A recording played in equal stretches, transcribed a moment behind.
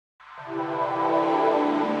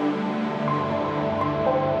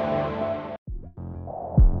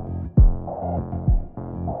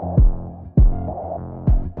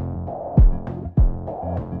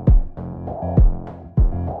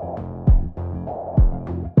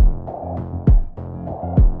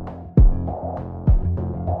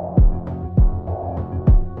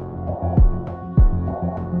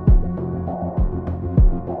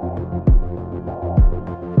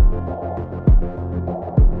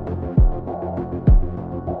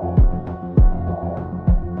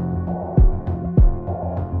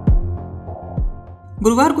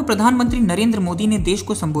गुरुवार को प्रधानमंत्री नरेंद्र मोदी ने देश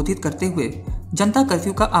को संबोधित करते हुए जनता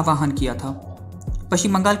कर्फ्यू का आह्वान किया था।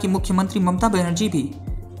 पश्चिम बंगाल की मुख्यमंत्री ममता बनर्जी भी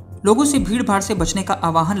लोगों से भीड़-भाड़ से बचने का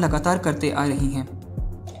आह्वान लगातार करते आ रही हैं।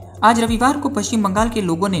 आज रविवार को पश्चिम बंगाल के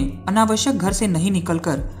लोगों ने अनावश्यक घर से नहीं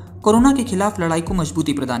निकलकर कोरोना के खिलाफ लड़ाई को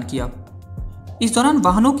मजबूती प्रदान किया। इस दौरान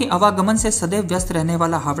वाहनों के आवागमन से सदैव व्यस्त रहने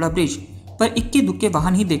वाला हावड़ा ब्रिज पर इक्के दुक्के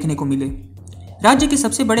वाहन ही देखने को मिले। राज्य के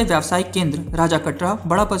सबसे बड़े व्यावसायिक केंद्र राजा कटरा,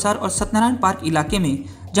 बड़ा बाजार और सत्यनारायण पार्क इलाके में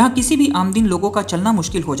जहां किसी भी आम दिन लोगों का चलना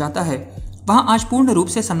मुश्किल हो जाता है, वहां आज पूर्ण रूप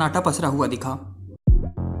से सन्नाटा पसरा हुआ दिखा।